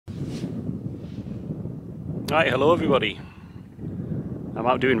Right, hello everybody. I'm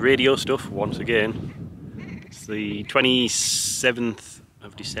out doing radio stuff once again. It's the 27th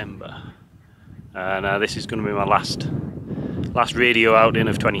of December and this is going to be my last radio outing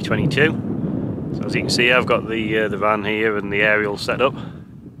of 2022. So as you can see, I've got the van here and the aerial set up,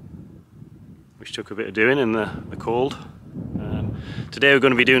 which took a bit of doing in the cold. Today we're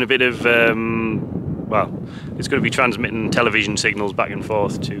going to be doing a bit of well, it's going to be transmitting television signals back and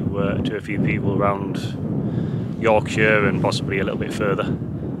forth to a few people around Yorkshire and possibly a little bit further.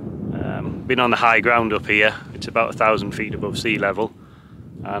 Been on the high ground up here. It's about 1,000 feet above sea level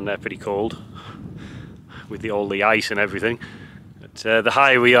and pretty cold with all the ice and everything. But the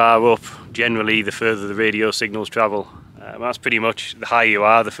higher we are up, generally the further the radio signals travel. That's pretty much, the higher you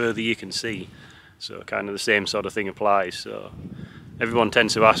are, the further you can see. So kind of the same sort of thing applies. So everyone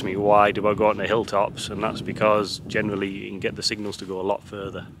tends to ask me, why do I go on the hilltops? And that's because generally you can get the signals to go a lot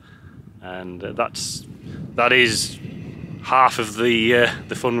further. And that is half of the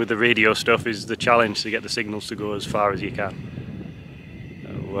fun with the radio stuff, is the challenge to get the signals to go as far as you can.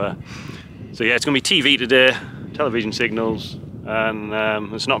 So yeah, it's going to be TV today, television signals, and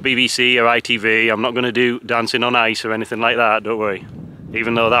it's not BBC or ITV. I'm not going to do Dancing on Ice or anything like that, don't worry,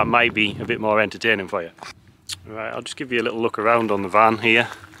 even though that might be a bit more entertaining for you. Right, I'll just give you a little look around on the van here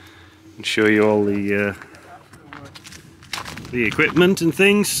and show you all the equipment and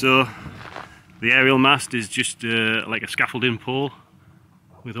things. So the aerial mast is just like a scaffolding pole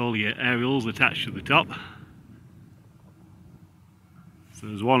with all your aerials attached to the top. So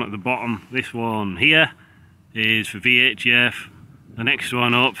there's one at the bottom. This one here is for VHF. The next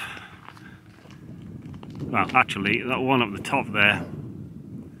one up, well actually that one up the top there,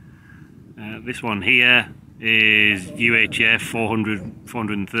 this one here is UHF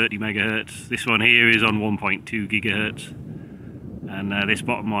 430 megahertz. This one here is on 1.2 gigahertz, and this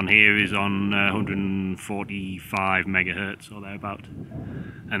bottom one here is on 145 megahertz or thereabout,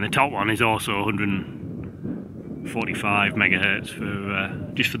 and the top one is also 145 megahertz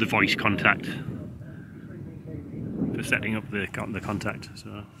for just for the voice contact, for setting up the contact.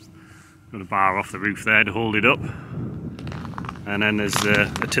 So got a bar off the roof there to hold it up, and then there's a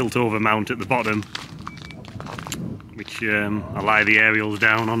tilt over mount at the bottom, which I lie the aerials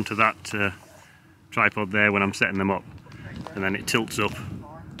down onto that tripod there when I'm setting them up, and then it tilts up,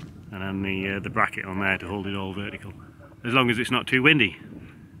 and then the bracket on there to hold it all vertical, as long as it's not too windy.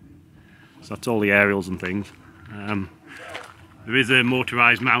 So that's all the aerials and things. There is a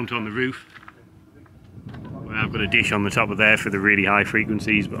motorised mount on the roof where I've got a dish on the top of there for the really high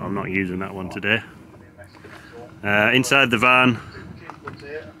frequencies, but I'm not using that one today. Inside the van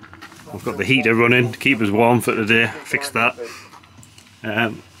I've got the heater running to keep us warm for today, fixed that.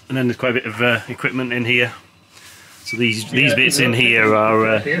 And then there's quite a bit of equipment in here. So these bits in here are,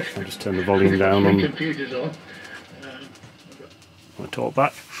 I'll just turn the volume down on the talk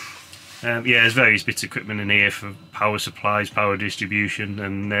back. Yeah, there's various bits of equipment in here for power supplies, power distribution,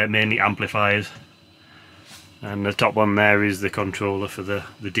 and mainly amplifiers. And the top one there is the controller for the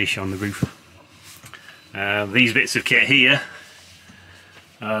dish on the roof. These bits of kit here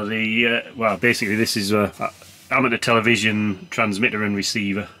are the, well basically this is a amateur television transmitter and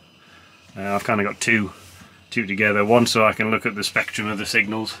receiver. I've kind of got two together, one so I can look at the spectrum of the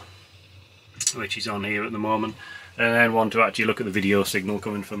signals, which is on here at the moment, and then one to actually look at the video signal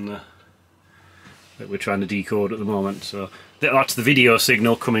coming from that we're trying to decode at the moment. So that's the video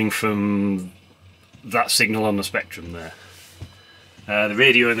signal coming from that signal on the spectrum there. The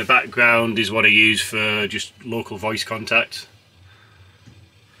radio in the background is what I use for just local voice contact,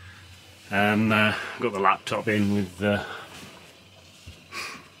 and I've got the laptop in with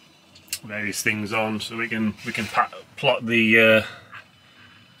various things on, so we can plot the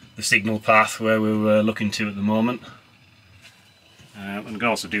signal path where we're looking to at the moment. And we can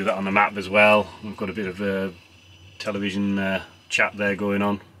also do that on the map as well. We've got a bit of a television chat there going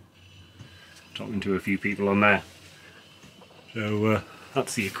on, talking to a few people on there. So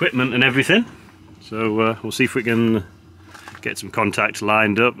that's the equipment and everything. So we'll see if we can get some contacts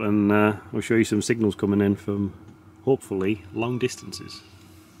lined up, and we'll show you some signals coming in from hopefully long distances.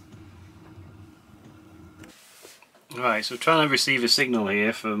 Right, so trying to receive a signal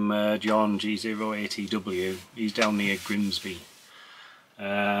here from John G3GJA. He's down near Grimsby.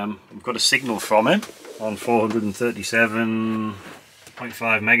 We've got a signal from him on 437.5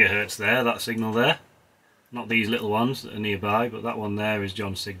 megahertz there, that signal there. Not these little ones that are nearby, but that one there is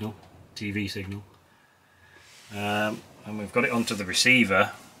John's signal, TV signal. And we've got it onto the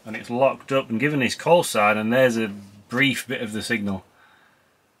receiver, and it's locked up and given his call sign, and there's a brief bit of the signal.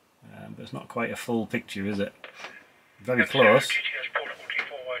 But it's not quite a full picture, is it? Very close.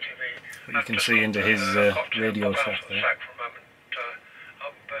 But you can see into his radio shack there.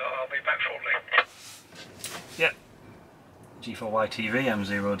 I'll be back shortly. Yep. G4Y TV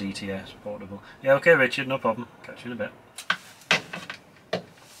M0 DTS portable. Yeah, okay, Richard, no problem. Catch you in a bit. But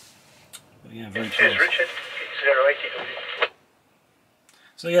yeah, very close. Cheers, Richard. 080.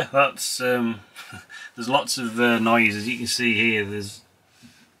 So yeah, that's there's lots of noise. As you can see here, there's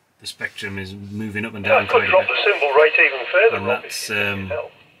the spectrum is moving up and down quite a bit. Drop the symbol rate even further, and that's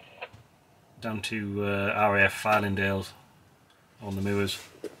down to RAF Filingdales on the moors.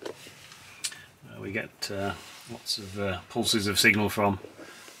 We get lots of pulses of signal from,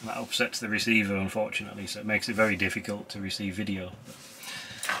 and that upsets the receiver, unfortunately, so it makes it very difficult to receive video.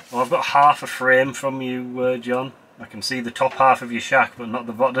 Well, I've got half a frame from you, John. I can see the top half of your shack, but not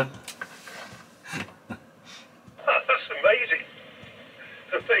the bottom. That's amazing.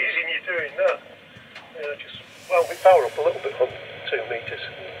 It's amazing you're doing that. Well, we power up a little bit on 2 metres.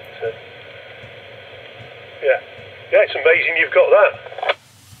 So, yeah, it's amazing you've got that.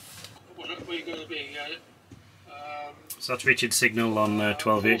 What are you going to be? So that's Richard's signal on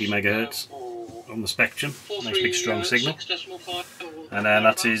 1280 MHz on the spectrum. Nice big strong signal. And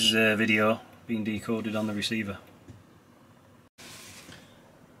that's his video being decoded on the receiver.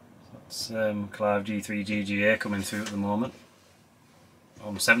 That's Clive G3GJA coming through at the moment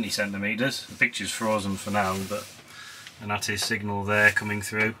on 70 centimetres. The picture's frozen for now, and that's his signal there coming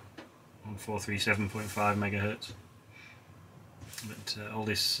through on 437.5 MHz. But all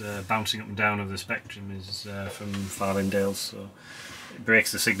this bouncing up and down of the spectrum is from Filingdales, so it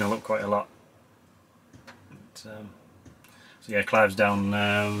breaks the signal up quite a lot. But, so yeah, Clive's down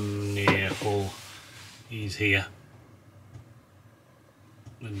near Hull. He's here,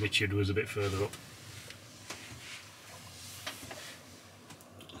 and Richard was a bit further up.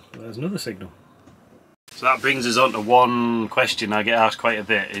 So there's another signal. So that brings us on to one question I get asked quite a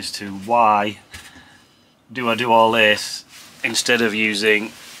bit, as to why do I do all this instead of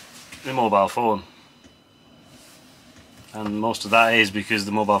using the mobile phone. And most of that is because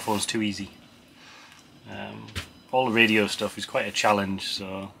the mobile phone's too easy. All the radio stuff is quite a challenge,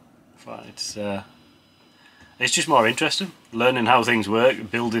 so it's just more interesting. Learning how things work,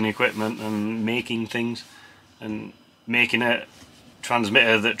 building equipment and making things, and making a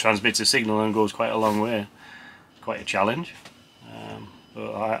transmitter that transmits a signal and goes quite a long way. Quite a challenge,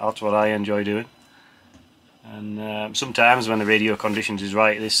 but that's what I enjoy doing. And sometimes when the radio conditions is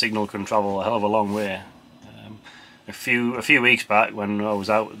right, this signal can travel a hell of a long way. A few weeks back, when I was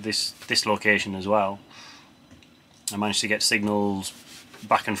out at this location as well, I managed to get signals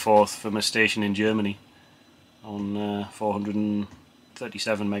back and forth from a station in Germany on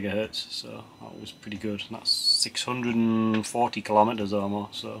 437 MHz, so that was pretty good. And that's 640 kilometers or more,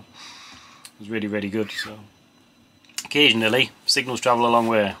 so it was really, really good. So occasionally signals travel a long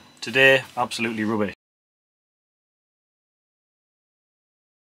way. Today, absolutely rubbish.